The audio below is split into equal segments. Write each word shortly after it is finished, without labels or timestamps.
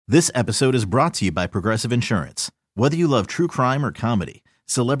This episode is brought to you by Progressive Insurance. Whether you love true crime or comedy,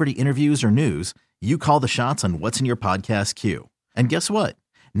 celebrity interviews or news, you call the shots on what's in your podcast queue. And guess what?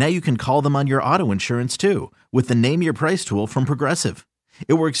 Now you can call them on your auto insurance too with the Name Your Price tool from Progressive.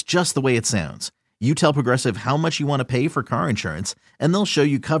 It works just the way it sounds. You tell Progressive how much you want to pay for car insurance, and they'll show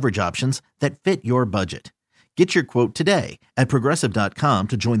you coverage options that fit your budget. Get your quote today at Progressive.com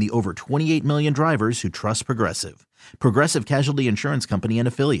to join the over 28 million drivers who trust Progressive. Progressive Casualty Insurance Company and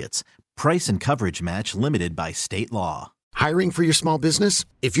Affiliates. Price and coverage match limited by state law. Hiring for your small business?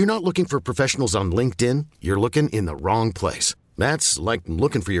 If you're not looking for professionals on LinkedIn, you're looking in the wrong place. That's like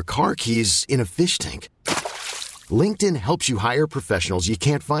looking for your car keys in a fish tank. LinkedIn helps you hire professionals you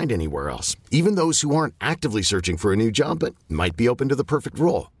can't find anywhere else, even those who aren't actively searching for a new job but might be open to the perfect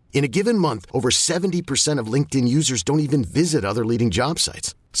role. In a given month, over 70% of LinkedIn users don't even visit other leading job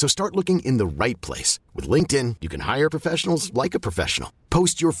sites. So start looking in the right place. With LinkedIn, you can hire professionals like a professional.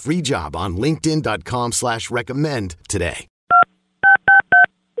 Post your free job on linkedin.com/recommend today.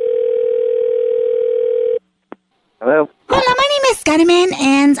 Hello? Hello, my name is Scottyman,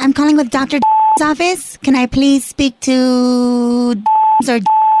 and I'm calling with Dr. office. Can I please speak to or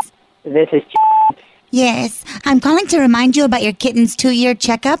This is Yes, I'm calling to remind you about your kitten's 2-year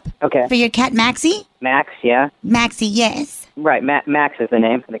checkup. Okay. For your cat Maxie? Max, yeah? Maxie, yes. Right, Max is the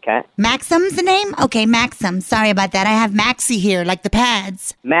name for the cat. Maxim's the name? Okay, Maxim. Sorry about that. I have Maxie here, like the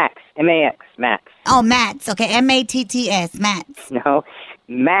pads. Max, M-A-X, Max. Oh, Mats. Okay, M-A-T-T-S, Mats. No,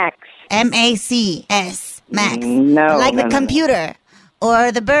 Max. M-A-C-S, Max. No. Like the no. computer.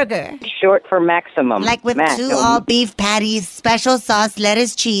 Or the burger. Short for maximum. Like with Mac. 2 all-beef patties, special sauce,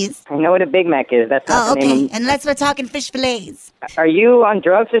 lettuce, cheese. I know what a Big Mac is. That's not Oh, the name. okay. Unless we're talking fish fillets. Are you on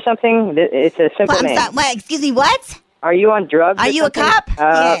drugs or something? It's a simple Well, name. what? Excuse me, what? Are you on drugs? Are or you a something? cop?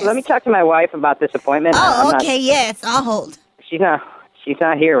 Yes. Let me talk to my wife about this appointment. Oh, I'm okay, yes. I'll hold. She's not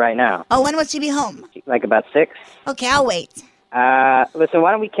here right now. Oh, when will she be home? Like about 6. Okay, I'll wait. Listen, why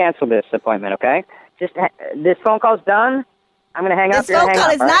don't we cancel this appointment, okay? This phone call's done. I'm going to hang up. This phone call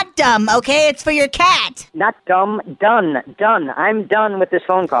is not dumb, okay? It's for your cat. Not dumb. Done. I'm done with this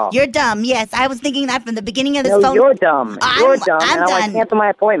phone call. You're dumb, yes. I was thinking that from the beginning of this No, phone. you're dumb. You're dumb, I'm and I want to done. cancel my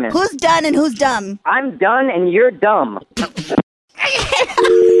appointment. Who's done and who's dumb? I'm done, and you're dumb.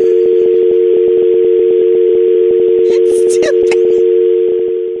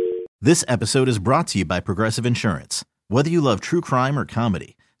 This episode is brought to you by Progressive Insurance. Whether you love true crime or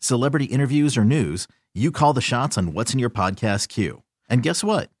comedy, celebrity interviews or news, you call the shots on what's in your podcast queue. And guess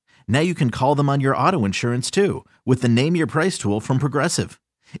what? Now you can call them on your auto insurance too with the Name Your Price tool from Progressive.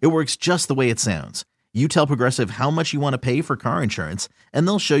 It works just the way it sounds. You tell Progressive how much you want to pay for car insurance, and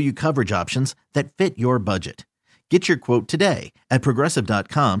they'll show you coverage options that fit your budget. Get your quote today at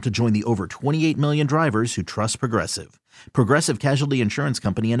Progressive.com to join the over 28 million drivers who trust Progressive. Progressive Casualty Insurance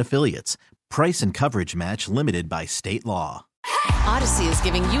Company and Affiliates. Price and coverage match limited by state law. Odyssey is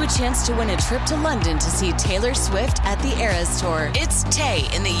giving you a chance to win a trip to London to see Taylor Swift at the Eras Tour. It's Tay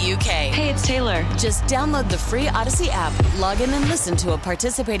in the UK. Hey, it's Taylor. Just download the free Odyssey app, log in and listen to a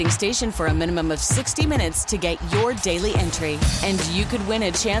participating station for a minimum of 60 minutes to get your daily entry. And you could win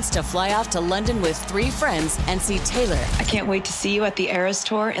a chance to fly off to London with 3 friends and see Taylor. I can't wait to see you at the Eras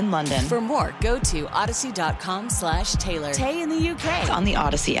Tour in London. For more, go to odyssey.com/Taylor. Tay in the UK. It's on the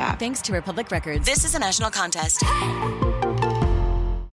Odyssey app. Thanks to Republic Records. This is a national contest.